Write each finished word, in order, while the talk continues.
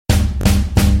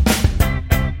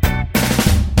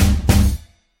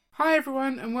Hi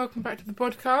everyone and welcome back to the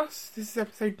podcast. This is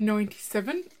episode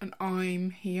 97 and I'm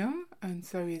here and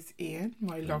so is Ian,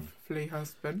 my lovely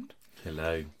husband.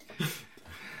 Hello.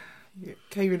 You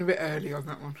came in a bit early on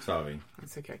that one. Sorry.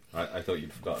 That's okay. I thought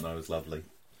you'd forgotten I was lovely.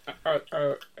 I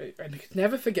could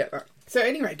never forget that. So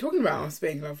anyway, talking about us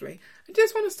being lovely, I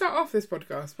just want to start off this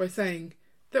podcast by saying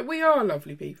that we are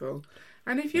lovely people.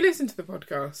 And if you listen to the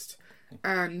podcast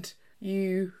and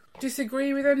you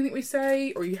disagree with anything we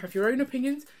say or you have your own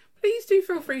opinions, please do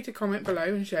feel free to comment below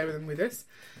and share them with us.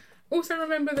 Also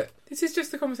remember that this is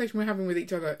just the conversation we're having with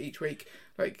each other each week.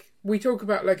 Like, we talk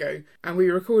about Lego and we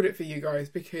record it for you guys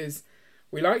because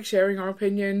we like sharing our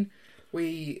opinion,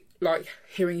 we like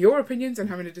hearing your opinions and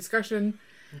having a discussion,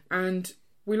 and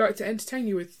we like to entertain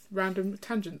you with random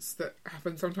tangents that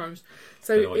happen sometimes.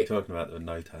 So I don't know what you're talking about, there are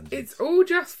no tangents. It's all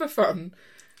just for fun,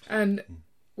 and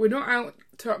we're not out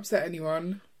to upset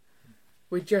anyone.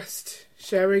 We're just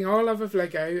sharing our love of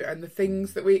Lego and the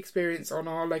things that we experience on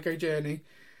our Lego journey.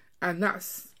 And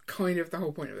that's kind of the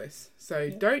whole point of this. So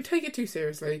Don't take it too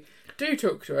seriously. Do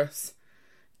talk to us.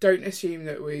 Don't assume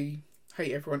that we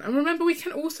hate everyone. And remember, we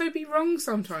can also be wrong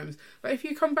sometimes. Like if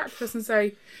you come back to us and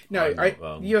say, no,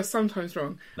 you're sometimes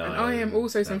wrong. No, and I am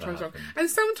also sometimes wrong. And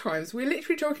sometimes we're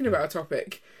literally talking about a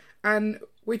topic and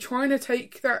we're trying to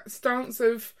take that stance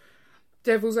of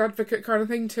devil's advocate kind of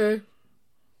thing to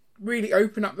really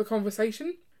open up the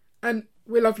conversation, and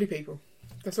we're lovely people.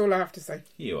 That's all I have to say.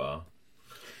 You are.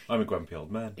 I'm a grumpy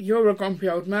old man. You're a grumpy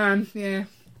old man, yeah.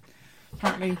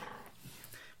 Apparently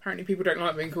people don't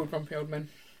like being called grumpy old men.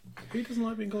 Who doesn't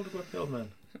like being called a grumpy old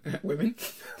man? Women.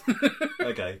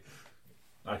 Okay.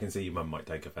 I can see your mum might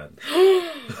take offence.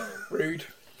 Rude.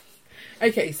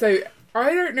 Okay, so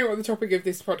I don't know what the topic of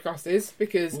this podcast is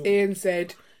because Ian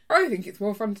said, I think it's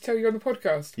more fun to tell you on the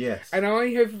podcast. Yes. And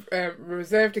I have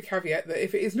reserved a caveat that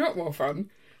if it is not more fun,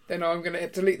 then I'm going to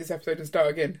delete this episode and start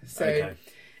again. So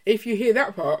If you hear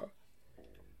that part,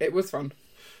 it was fun.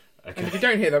 Okay. And if you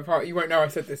don't hear that part, you won't know I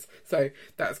said this. So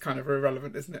that's kind of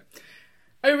irrelevant, isn't it?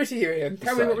 Over to you, Ian.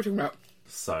 Tell me what we're talking about.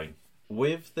 So,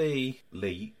 with the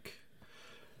leak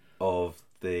of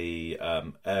the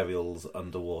Ariel's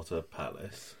underwater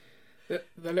palace... The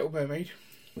Little Mermaid.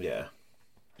 Yeah.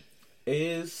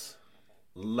 Is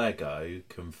Lego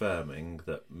confirming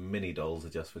that Minidolls are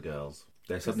just for girls?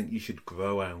 They're something you should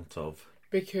grow out of.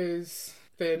 Because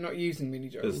they're not using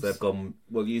Minidolls. Because they've gone,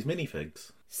 well, use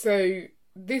minifigs. So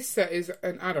this set is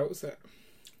an adult set.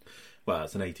 Well,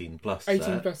 it's an 18 plus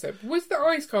 18 plus set. Was the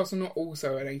Ice Castle not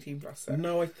also an 18 plus set?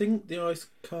 No, I think the Ice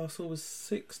Castle was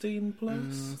 16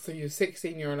 plus. So you're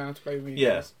 16, you're allowed to play with Minidolls.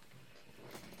 Yeah.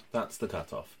 That's the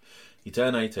cut-off. You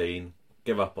turn 18,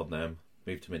 give up on them,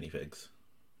 move to minifigs.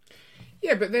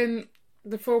 Yeah, but then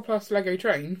the 4 plus Lego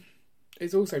train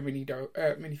is also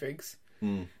minifigs.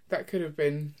 That could have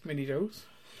been Minidolls.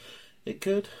 It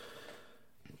could.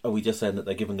 Are we just saying that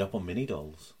they're giving up on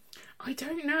Minidolls? I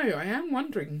don't know. I am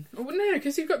wondering. Oh, no,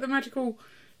 because you've got the magical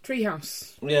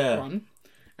treehouse one,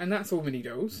 and that's all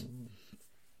Minidolls.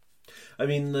 I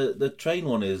mean, the train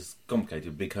one is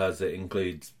complicated because it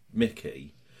includes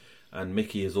Mickey, and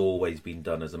Mickey has always been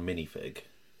done as a minifig.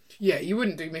 Yeah, you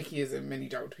wouldn't do Mickey as a mini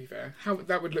doll, to be fair.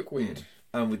 That would look weird.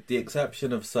 And with the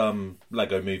exception of some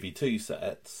Lego Movie 2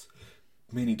 sets,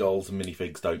 mini dolls and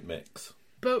minifigs don't mix.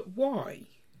 But why?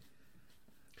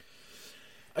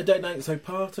 I don't know. So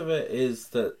part of it is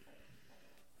that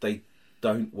they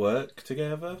don't work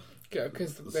together. Yeah,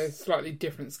 because they're slightly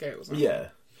different scales. Yeah.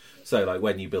 So like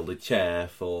when you build a chair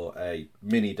for a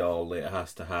mini doll, it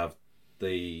has to have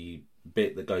the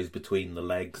bit that goes between the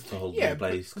legs to hold them in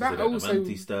place because they don't have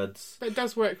anti-studs. But it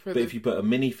does work for if you put a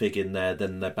minifig in there,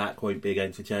 then their back won't be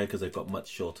against the chair because they've got much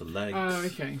shorter legs. Oh,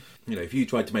 okay. You know, if you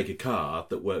tried to make a car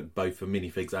that worked both for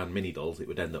minifigs and mini dolls, it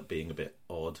would end up being a bit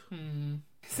odd.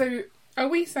 So, are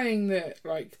we saying that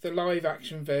like the live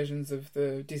action versions of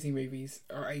the Disney movies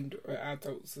are aimed at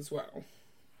adults as well?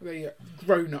 Are they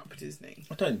grown up Disney?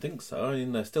 I don't think so. I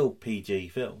mean, they're still PG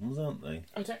films, aren't they?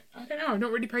 I don't know. I've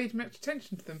not really paid much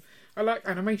attention to them. I like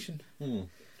animation.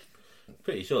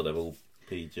 Pretty sure they're all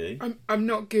PG. I'm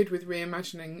not good with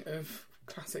reimagining of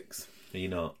classics. Are you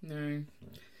not? No.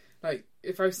 Like,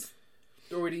 if I've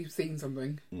already seen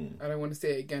something and I want to see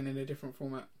it again in a different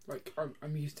format, like,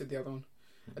 I'm used to the other one.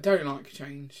 I don't like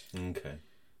change. Okay.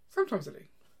 Sometimes I do,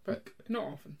 but not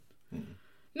often.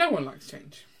 No one likes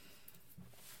change.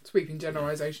 Sweeping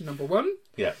generalisation number 1.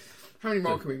 Yeah. How many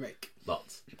more can we make?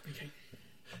 Lots. Okay.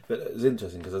 But it was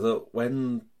interesting because I thought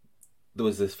when there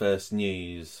was this first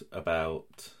news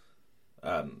about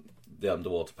the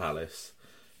underwater palace,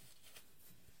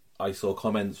 I saw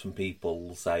comments from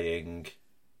people saying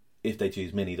if they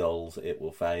choose mini dolls, it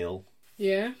will fail.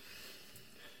 Yeah.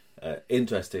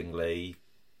 Interestingly,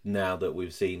 now that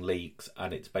we've seen leaks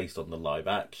and it's based on the live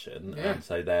action, and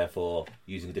so therefore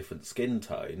using a different skin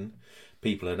tone,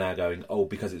 people are now going, oh,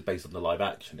 because it's based on the live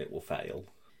action, it will fail.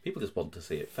 People just want to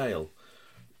see it fail.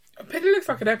 But it looks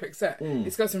like an epic set.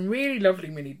 It's got some really lovely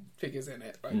mini figures in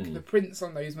it. Like the prints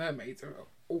on those mermaids are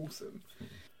awesome.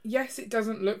 Yes, it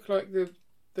doesn't look like the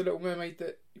Little Mermaid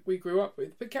that we grew up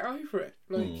with, but get over it.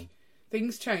 Like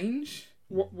things change.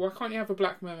 Why can't you have a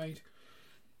black mermaid?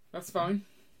 That's fine.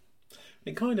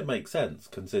 It kind of makes sense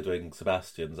considering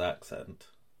Sebastian's accent.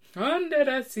 Under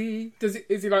the sea.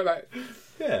 Is he like that?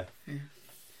 Yeah.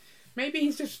 Maybe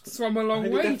he's just swum a long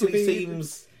It way to be.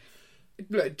 Seems...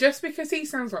 Look, just because he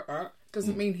sounds like that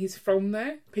doesn't mean he's from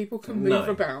there. People can move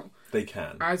about. They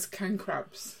can. As can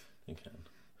crabs. They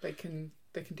can.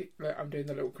 They can do. Look, I'm doing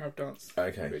the little crab dance.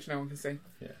 Okay. Which no one can see.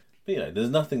 Yeah. But, there's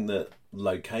nothing that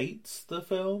locates the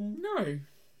film. No.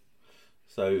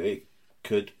 So it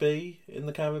could be in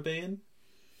the Caribbean.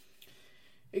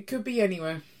 It could be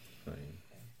anywhere. Right.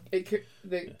 It could.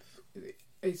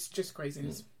 It's just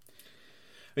craziness. I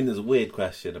mean, there's a weird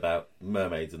question about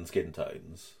mermaids and skin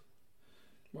tones.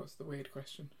 What's the weird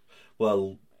question?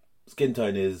 Well, skin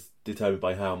tone is determined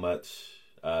by how much.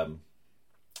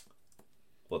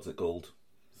 What's it called?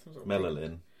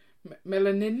 Melanin.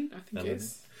 Melanin, I think it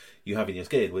is. You have in your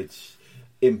skin, which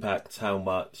impacts how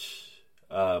much.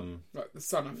 Like the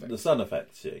sun affects. The sun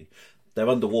affects you. They're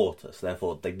underwater, so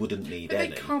therefore they wouldn't need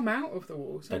any. They come out of the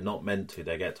water. They're not meant to.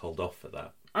 They get told off for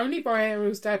that. Only by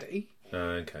Ariel's daddy.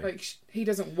 Okay. Like, he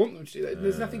doesn't want them to do that.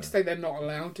 There's nothing to say they're not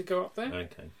allowed to go up there.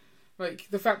 Okay. Like,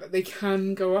 the fact that they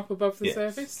can go up above the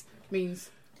surface means,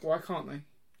 why can't they?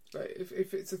 Like,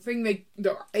 if it's a thing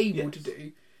they're able to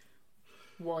do,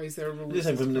 why is there a rule? This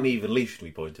is from an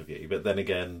evolutionary point of view, but then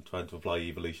again, trying to apply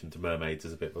evolution to mermaids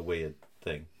is a bit of a weird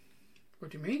thing.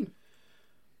 What do you mean?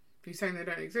 Are you saying they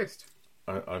don't exist?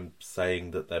 I'm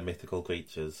saying that they're mythical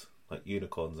creatures, like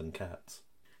unicorns and cats.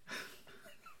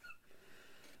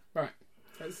 Right.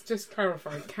 Let's just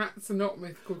clarify. Cats are not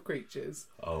mythical creatures.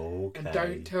 Okay. And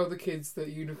don't tell the kids that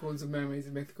unicorns and mermaids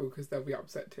are mythical because they'll be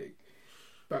upset too.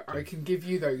 But I can give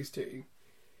you those two.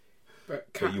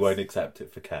 But cats... But you won't accept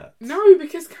it for cats? No,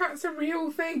 because cats are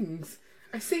real things.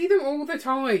 I see them all the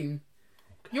time.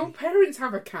 Okay. Your parents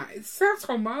have a cat. It's sat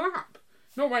on my lap.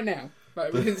 Not right now.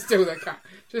 Like, we didn't steal their cat.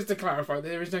 Just to clarify,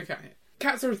 there is no cat here.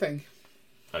 Cats are a thing.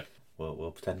 Okay. Well,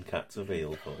 we'll pretend cats are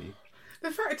real for you.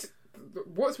 The fact...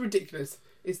 What's ridiculous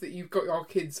is that you've got our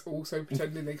kids also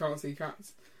pretending they can't see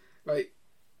cats. Like,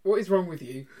 what is wrong with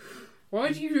you?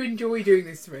 Why do you enjoy doing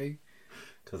this to me?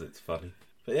 Because it's funny.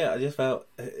 But yeah, I just felt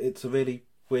it's a really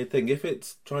weird thing. If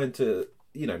it's trying to...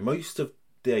 most of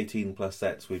the 18 plus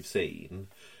sets we've seen...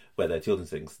 where they're children's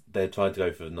things, they're trying to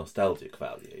go for nostalgic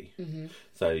value. Mm-hmm.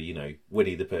 So,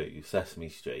 Winnie the Pooh, Sesame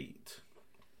Street.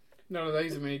 None of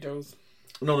those are Minidolls.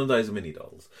 None of those are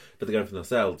Minidolls. But they're going for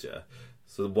nostalgia.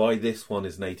 So why this one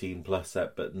is an 18 plus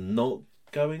set but not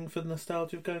going for the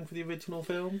nostalgia of going for the original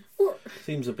film? What?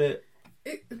 Seems a bit...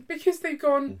 Because they've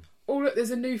gone, oh look,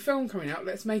 there's a new film coming out,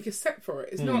 let's make a set for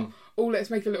it. It's not, oh let's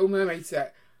make a Little Mermaid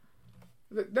set.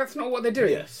 That's not what they're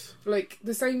doing. Yes. Like,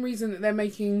 the same reason that they're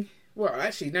making... Well,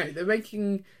 actually, no. They're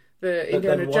making the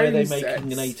Indiana Jones Why are they making sets.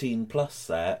 an 18 plus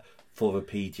set for a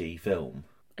PG film?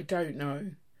 I don't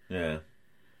know. Yeah.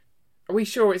 Are we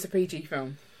sure it's a PG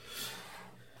film?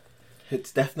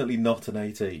 It's definitely not an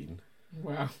 18.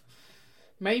 Wow.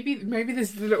 Maybe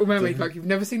this is the Little Mermaid like you've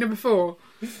never seen her before.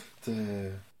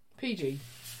 PG.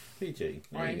 PG.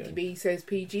 IMDb says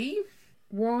PG.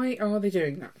 Why are they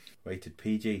doing that? Rated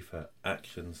PG for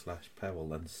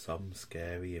action/peril and some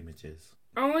scary images.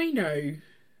 I know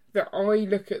that I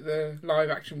look at the live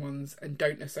action ones and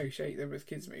don't associate them as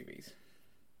kids' movies.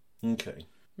 Okay.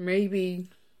 Maybe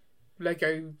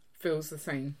Lego feels the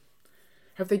same.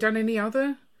 Have they done any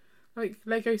other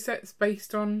Lego sets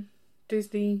based on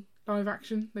Disney live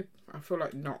action? I feel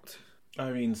like not.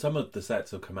 I mean, some of the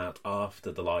sets have come out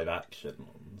after the live action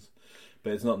ones,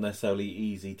 but it's not necessarily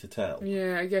easy to tell.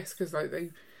 Yeah, I guess because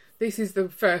this is the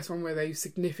first one where they've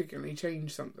significantly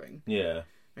changed something. Yeah.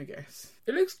 I guess.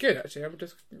 It looks good, actually. I'm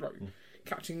just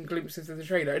catching glimpses of the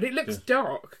trailer. And it looks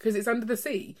dark because it's under the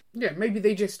sea. Yeah, maybe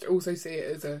they just also see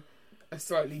it as a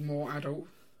slightly more adult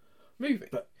movie.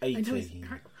 But 18,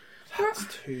 that's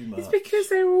too much. It's because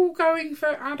they're all going for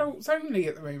adults only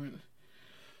at the moment.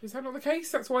 Is that not the case?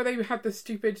 That's why they had the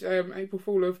stupid April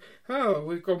Fool of,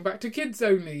 we've gone back to kids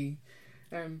only.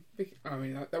 I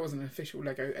mean, that wasn't an official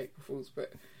Lego April Fool's,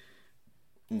 but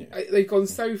they've gone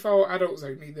so far adults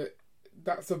only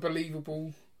that's a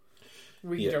believable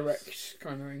redirect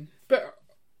kind of thing. But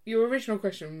your original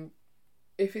question,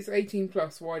 if it's 18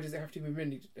 plus, why does it have to be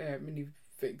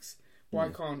minifigs? Why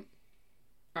can't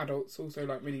adults also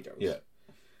like mini dolls? Yeah.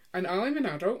 And I'm an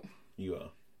adult. You are.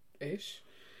 Ish.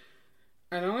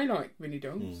 And I like mini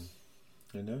dolls.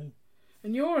 I know.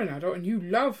 And you're an adult and you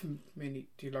love do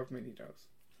you love mini dolls?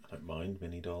 I don't mind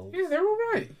mini dolls. Yeah, they're all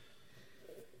right.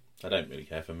 I don't really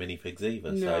care for minifigs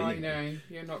either. No, so, I know.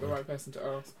 You're not the right person to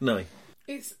ask. No.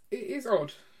 It is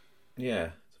odd. Yeah,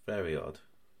 it's very odd.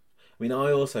 I mean,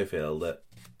 I also feel that,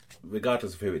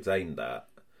 regardless of who it's aimed at,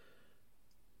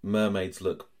 mermaids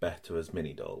look better as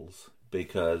mini dolls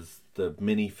because the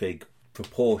minifig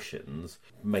proportions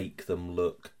make them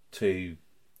look too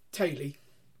taily,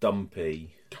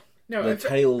 dumpy. No, the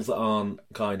tails aren't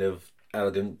kind of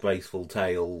elegant, graceful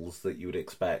tails that you would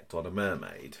expect on a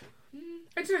mermaid.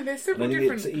 I don't know. There's several And I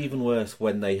think different. it's even worse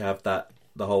when they have the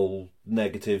whole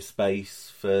negative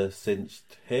space for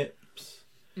cinched hips,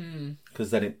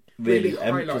 because then it really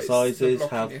highlights emphasises the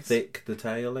how blockiness. thick the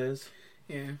tail is.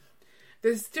 Yeah,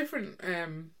 there's different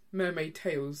mermaid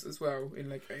tails as well in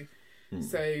Lego.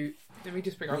 So let me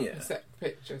just bring up a set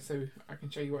picture so I can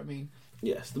show you what I mean.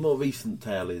 Yes, the more recent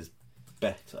tail is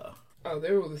better. Oh,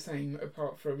 they're all the same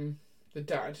apart from the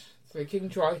dad. So King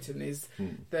Triton is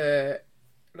the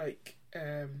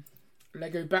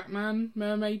Lego Batman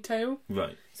mermaid tail.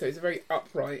 Right. So it's very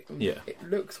upright. And it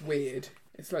looks weird.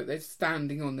 It's like they're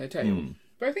standing on their tail.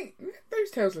 But I think those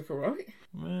tails look alright.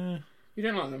 You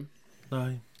don't like them?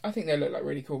 No. I think they look like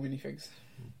really cool minifigs.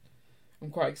 I'm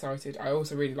quite excited. I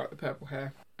also really like the purple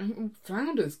hair. And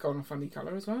Flounder's gone a funny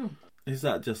colour as well. Is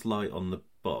that just light on the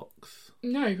box?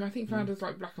 No, I think Flounder's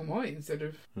like black and white instead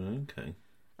of... Okay.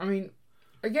 I mean,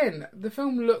 again, the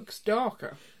film looks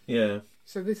darker. Yeah.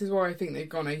 So this is why I think they've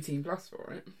gone 18 plus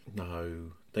for it.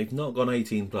 No. They've not gone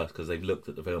 18 plus because they've looked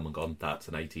at the film and gone, that's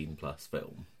an 18 plus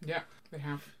film. Yeah, they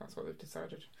have. That's what they've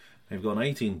decided. They've gone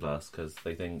 18 plus because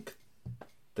they think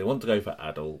they want to go for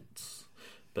adults,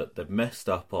 but they've messed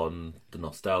up on the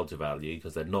nostalgia value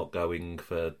because they're not going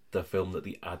for the film that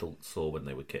the adults saw when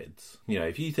they were kids. You know,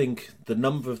 if you think the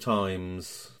number of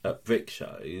times at brick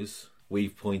shows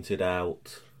we've pointed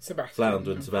out Sebastian.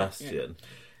 Flounder and Sebastian,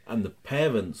 and the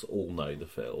parents all know the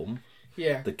film.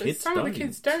 Yeah, the kids some don't. of the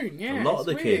kids don't. Yeah, a lot of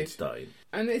the weird. kids don't.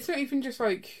 And it's not even just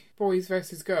like boys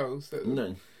versus girls.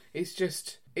 No, it's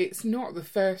just it's not the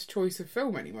first choice of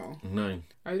film anymore. No,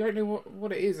 I don't know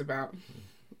what it is about.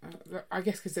 I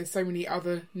guess because there's so many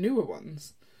other newer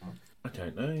ones. I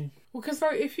don't know. Well, because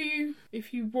like if you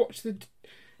watch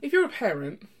if you're a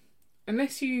parent,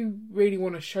 unless you really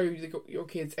want to show your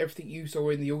kids everything you saw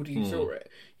in the order you saw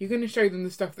it, you're going to show them the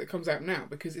stuff that comes out now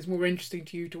because it's more interesting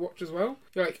to you to watch as well.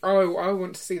 You're like, oh, I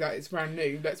want to see that. It's brand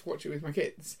new. Let's watch it with my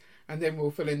kids. And then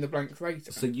we'll fill in the blanks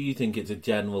later. So you think it's a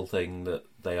general thing that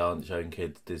they aren't showing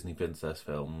kids Disney princess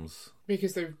films?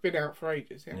 Because they've been out for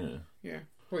ages, yeah. Yeah.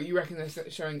 Well, you reckon they're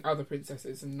showing other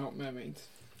princesses and not mermaids?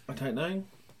 I don't know.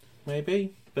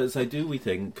 Maybe. But so do we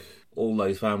think all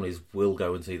those families will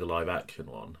go and see the live action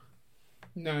one?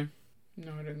 No.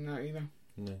 No, I don't think that either.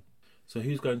 No. So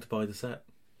who's going to buy the set?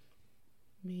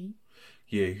 Me.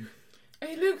 You.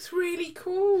 It looks really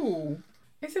cool.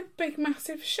 It's a big,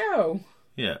 massive show.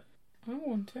 Yeah. I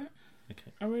want it.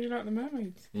 Okay. I really like the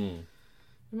mermaids. The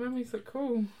mermaids look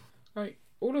cool. Like,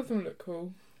 all of them look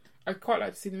cool. I'd quite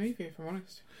like to see the movie, if I'm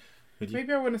honest.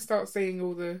 Maybe I want to start seeing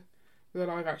all the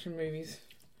live-action movies.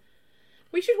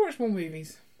 We should watch more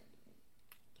movies.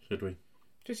 Should we?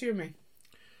 Just you and me.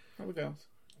 Not the girls.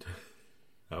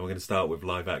 We're going to start with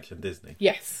live-action Disney?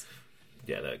 Yes.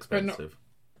 Yeah, they're expensive.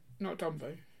 Not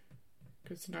Dumbo.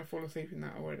 Because I fall asleep in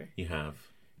that already. You have.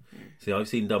 Yeah. See, I've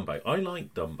seen Dumbo. I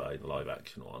like Dumbo, the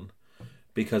live-action one,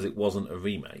 because it wasn't a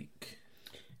remake.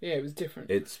 Yeah, it was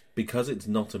different. It's because it's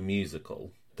not a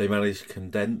musical. They managed to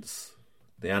condense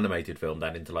the animated film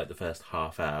down into like the first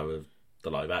half hour of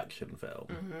the live-action film,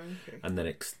 okay. and then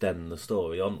extend the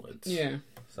story onwards. Yeah.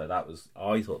 So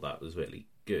I thought that was really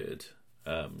good.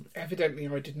 Evidently,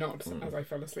 I did not, as I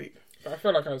fell asleep. But I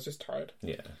felt like I was just tired.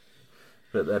 Yeah.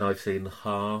 But then I've seen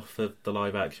half of the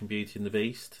live-action Beauty and the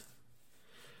Beast,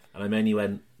 and I mainly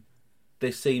went,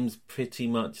 this seems pretty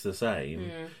much the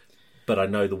same, but I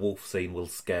know the wolf scene will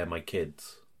scare my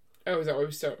kids. Oh, is that why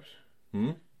we stopped?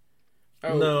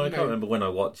 Oh, no, I can't remember when I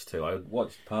watched to. I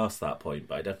watched past that point,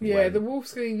 but I definitely went. The wolf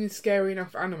scene is scary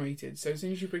enough animated, so as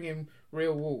soon as you bring in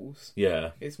real wolves,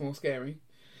 it's more scary.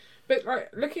 But like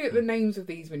looking at the names of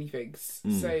these minifigs,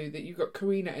 so that you've got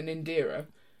Karina and Indira,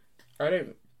 I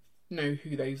don't know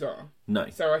who those are. No.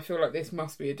 So I feel like this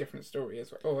must be a different story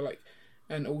as well, or like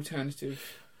an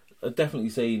alternative. I've definitely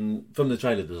seen from the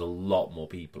trailer. There's a lot more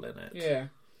people in it. Yeah.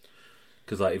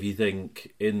 Because like if you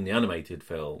think in the animated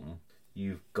film,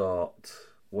 you've got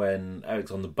when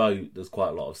Eric's on the boat, there's quite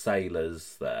a lot of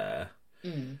sailors there.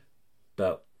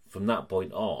 But from that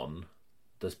point on,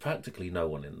 there's practically no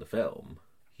one in the film.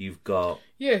 You've got...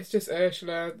 Yeah, it's just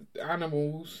Ursula,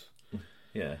 animals.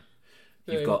 Yeah.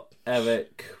 You've got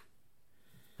Eric...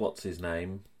 What's his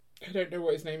name? I don't know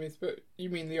what his name is, but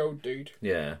you mean the old dude.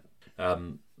 Yeah.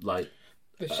 Like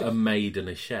a maid and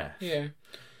a chef. Yeah.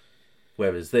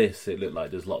 Whereas this, it looked like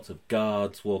there's lots of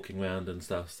guards walking around and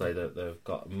stuff, so that they've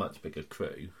got a much bigger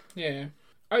crew. Yeah.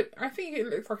 I think it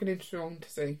looks like an interesting one to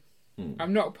see.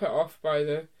 I'm not put off by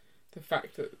the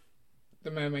fact that the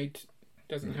mermaid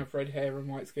doesn't have red hair and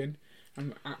white skin.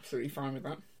 I'm absolutely fine with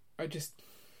that.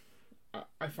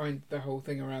 I find the whole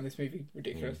thing around this movie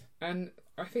ridiculous. And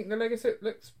I think the Lego set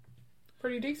looks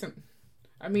pretty decent.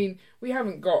 I mean, we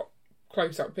haven't got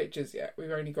close-up pictures yet.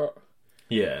 We've only got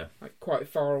like quite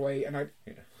far away, and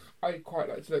I'd quite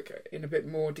like to look in a bit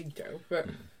more detail. But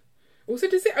also,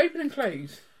 does it open and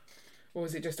close? Or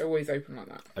is it just always open like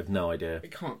that? I've no idea.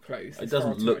 It can't close. It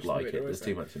doesn't look like it. There's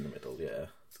too much in the middle, yeah.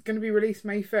 It's going to be released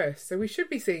May 1st, so we should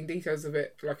be seeing details of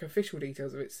it, like official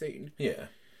details of it soon. Yeah.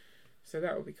 So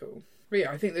that will be cool. But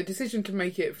yeah, I think the decision to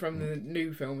make it from the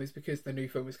new film is because the new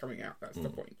film is coming out. That's the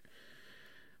point.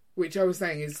 Which I was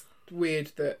saying is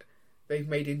weird that they've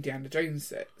made Indiana Jones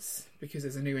sets, because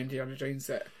there's a new Indiana Jones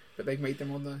set, but they've made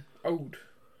them on the old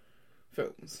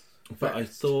films. But I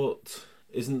thought,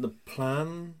 isn't the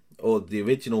plan... Or the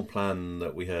original plan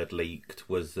that we heard leaked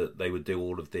was that they would do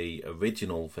all of the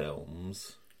original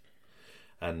films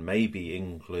and maybe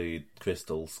include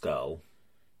Crystal Skull.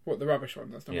 What, the rubbish one?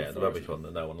 That's not the rubbish one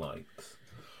that no one likes.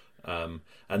 And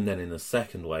then in the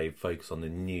second wave, focus on the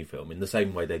new film, in the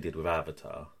same way they did with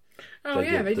Avatar. Oh, they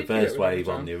did the first wave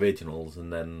on the originals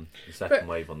and then the second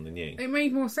wave on the new. It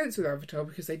made more sense with Avatar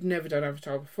because they'd never done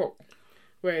Avatar before.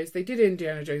 Whereas they did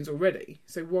Indiana Jones already,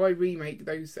 so why remake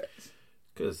those sets?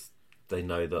 Because they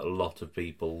know that a lot of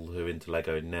people who are into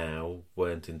Lego now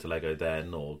weren't into Lego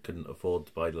then, or couldn't afford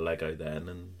to buy the Lego then,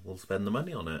 and will spend the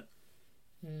money on it.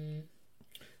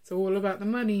 It's all about the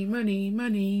money, money,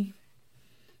 money.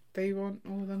 They want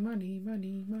all the money,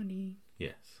 money, money.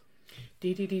 Yes.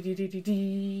 Dee dee dee dee dee dee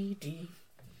dee dee.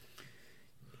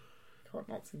 Can't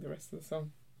not sing the rest of the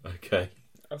song. Okay.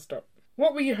 I'll stop.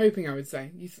 What were you hoping I would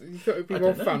say? You thought it would be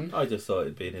more fun? I just thought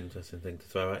it'd be an interesting thing to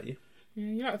throw at you. Yeah,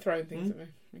 you like throwing things at me.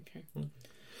 Okay.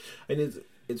 And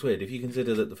it's weird, if you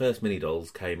consider that the first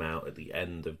Minidolls came out at the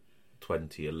end of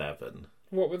 2011.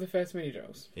 What were the first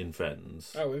Minidolls? In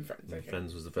Friends. Oh, in Friends, okay.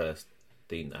 Friends was the first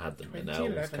theme that had them, and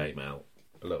Elves came out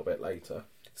a little bit later.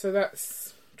 So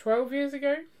that's 12 years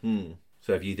ago?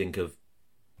 So if you think of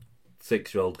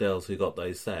 6-year-old girls who got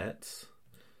those sets,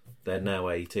 they're now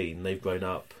 18, they've grown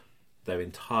up their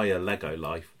entire Lego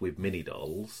life with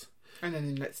Minidolls. And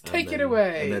then let's take it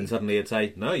away. And then suddenly it's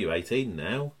no, you're 18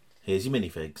 now. Here's your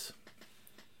minifigs.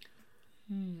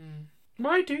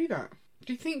 Why do that?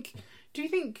 Do you think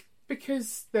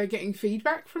because they're getting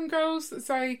feedback from girls that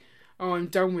say, "Oh, I'm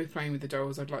done with playing with the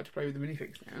dolls. I'd like to play with the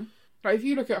minifigs now." Like if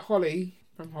you look at Holly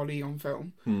from Holly on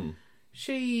Film,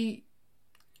 she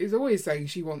is always saying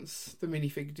she wants the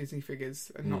minifig Disney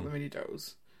figures and not the mini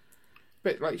dolls.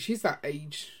 But like she's that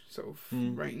age sort of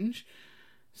range,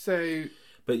 so.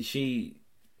 But she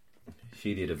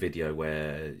did a video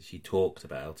where she talked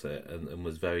about it and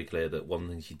was very clear that one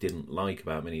thing she didn't like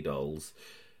about Minidolls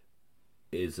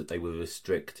is that they were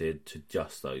restricted to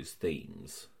just those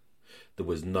themes. There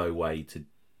was no way to...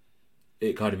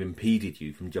 It kind of impeded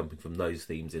you from jumping from those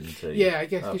themes into... Yeah, I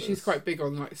guess because she's quite big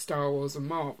on like Star Wars and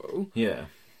Marvel. Yeah.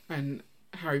 And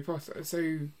Harry Potter.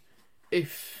 So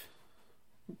if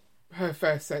her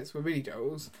first sets were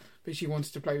Minidolls, but she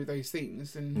wanted to play with those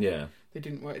themes and they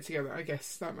didn't work together, I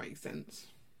guess that makes sense.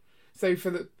 So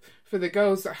for the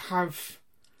girls that have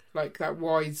like that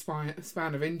wide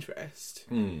span of interest,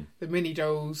 the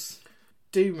Minidolls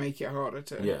do make it harder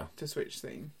to switch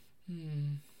theme.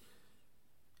 I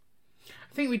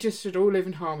think we just should all live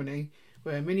in harmony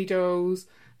where Minidolls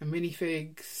and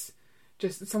minifigs,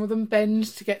 just some of them bend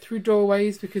to get through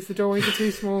doorways because the doorways are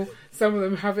too small. Some of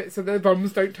them have it so their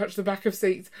bums don't touch the back of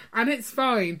seats. And it's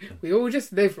fine. We all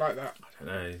just live like that. I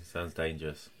don't know. It sounds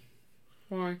dangerous.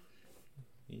 Why?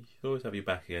 You should always have your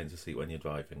back against the seat when you're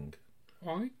driving.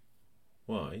 Why?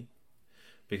 Why?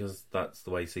 Because that's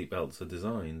the way seatbelts are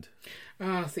designed.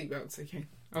 Ah, seatbelts, okay.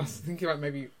 I was thinking like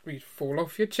maybe you'd fall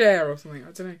off your chair or something.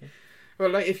 I don't know. Well,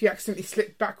 like if you accidentally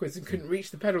slipped backwards and couldn't reach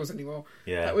the pedals anymore,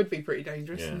 that would be pretty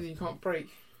dangerous, and then you can't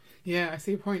brake. Yeah, I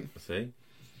see your point. See?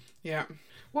 Yeah.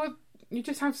 Well, you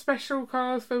just have special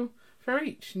cars for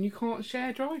each, and you can't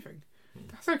share driving.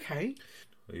 That's okay.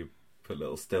 Well, you put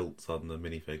little stilts on the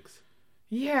minifigs.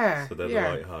 Yeah. So they're the yeah.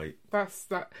 right height. That's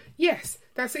that. Yes,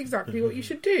 that's exactly what you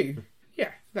should do.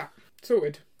 Yeah, that.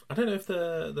 Sorted. I don't know if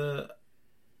the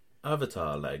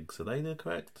Avatar legs, are they the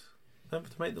correct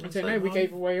length to make them I the don't know, same we height?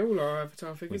 gave away all our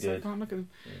Avatar figures, We so I did. can't look at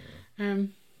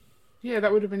them. Yeah,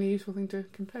 that would have been a useful thing to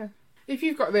compare. If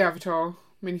you've got the Avatar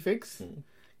minifigs,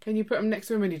 can you put them next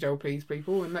to a mini doll, please,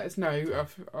 people, and let us know.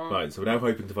 Right, so we're now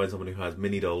hoping to find someone who has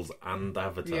Minidolls and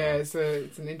Avatar. Yeah, it's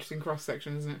an interesting cross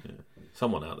section, isn't it? Yeah.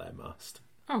 Someone out there must.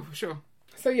 Oh, for sure.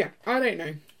 So yeah, I don't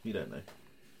know, You don't know.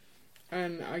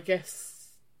 and I guess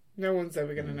no one's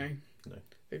ever going to know. No.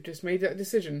 They've just made that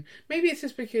decision. Maybe it's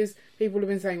just because people have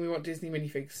been saying we want Disney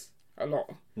minifigs a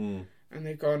lot. Mm. And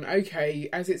they've gone, okay,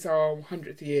 as it's our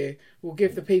 100th year, we'll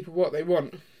give the people what they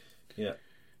want. Yeah.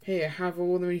 Here, have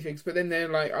all the minifigs. But then they're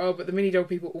like, oh, but the mini doll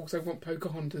people also want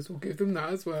Pocahontas. We'll give them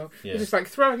that as well. Yeah. It's just like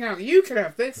throwing out, you can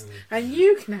have this, and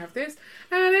you can have this,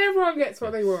 and everyone gets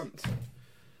what they want.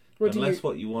 Unless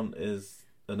what you want is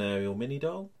an Ariel mini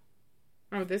doll.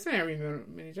 Oh, there's an Ariel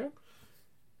mini doll.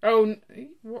 Oh,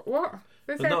 what?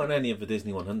 But not in any of the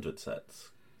Disney 100 sets.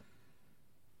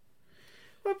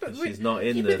 Well, but She's not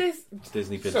in the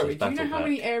Disney Princess Sorry, do Battle you know how Pack.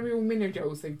 many Ariel mini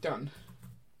dolls they've done?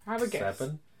 Have a guess.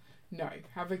 7? No,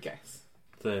 have a guess.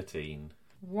 13.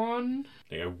 1.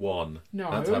 There you go, 1.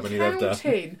 No, That's how many they've done.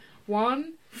 counting.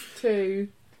 1, 2,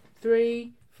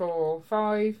 3, 4,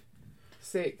 5,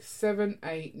 6, 7,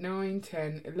 8, 9,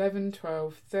 10, 11,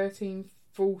 12, 13,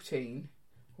 14.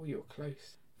 Oh, you're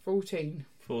close. 14.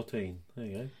 14. There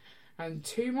you go. And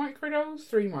 2 microdolls,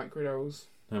 3 microdolls.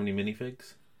 How many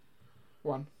minifigs?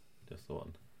 1. Just the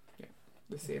one. Yeah,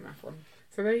 the CMF one.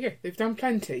 So there you go. They've done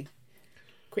plenty.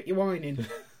 Quit your whining.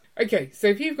 Okay, so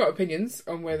if you've got opinions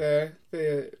on whether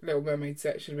the Little Mermaid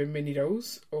set should have been mini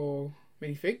dolls or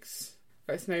minifigs,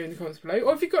 let us know in the comments below.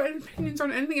 Or if you've got any opinions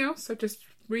on anything else, so just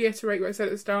reiterate what I said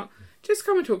at the start, just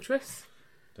come and talk to us.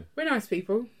 We're nice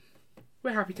people.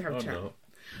 We're happy to have a chat. Not.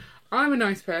 I'm a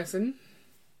nice person.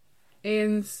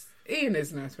 Ian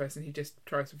is a nice person. He just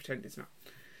tries to pretend he's not.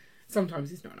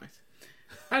 Sometimes he's not nice.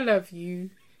 I love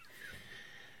you.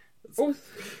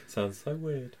 Sounds so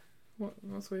weird.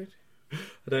 What's weird?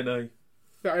 I don't know.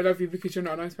 That I love you because you're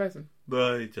not a nice person.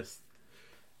 I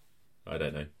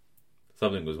don't know.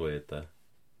 Something was weird there.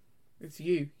 It's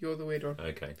you. You're the weird one.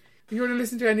 Okay. If you want to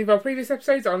listen to any of our previous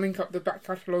episodes, I'll link up the back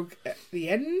catalogue at the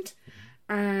end.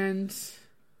 And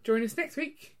join us next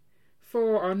week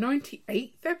for our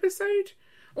 98th episode.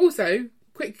 Also,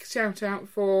 quick shout out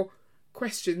for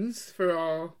questions for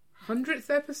our 100th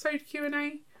episode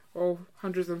Q&A or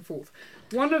 104th.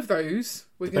 One of those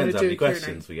we're going to do Depends how many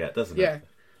questions we get, doesn't it? Yeah.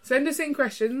 Send us in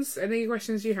questions, any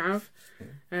questions you have,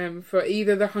 for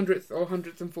either the 100th or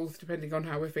 104th, depending on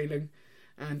how we're feeling,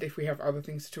 and if we have other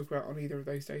things to talk about on either of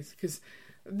those days. Because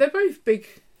they're both big,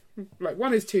 like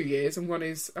one is 2 years and one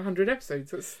is 100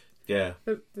 episodes. That's, yeah.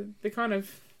 They're kind of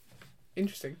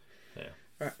interesting. Yeah.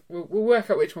 But we'll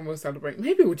work out which one we'll celebrate.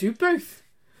 Maybe we'll do both.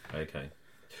 Okay.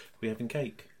 We having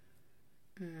cake?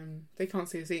 They can't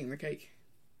see us eating the cake.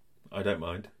 I don't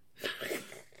mind.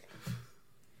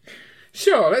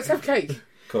 Sure, let's have cake.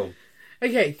 Cool.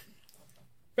 Okay.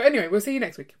 But anyway, we'll see you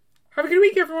next week. Have a good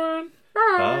week, everyone.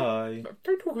 Bye. Bye.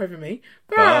 Don't talk over me.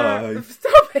 Bye.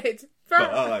 Stop it.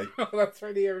 Bye. Oh, that's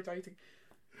really irritating.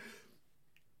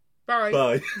 Bye.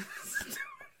 Bye.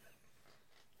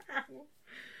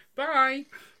 Bye.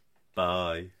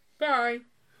 Bye. Bye.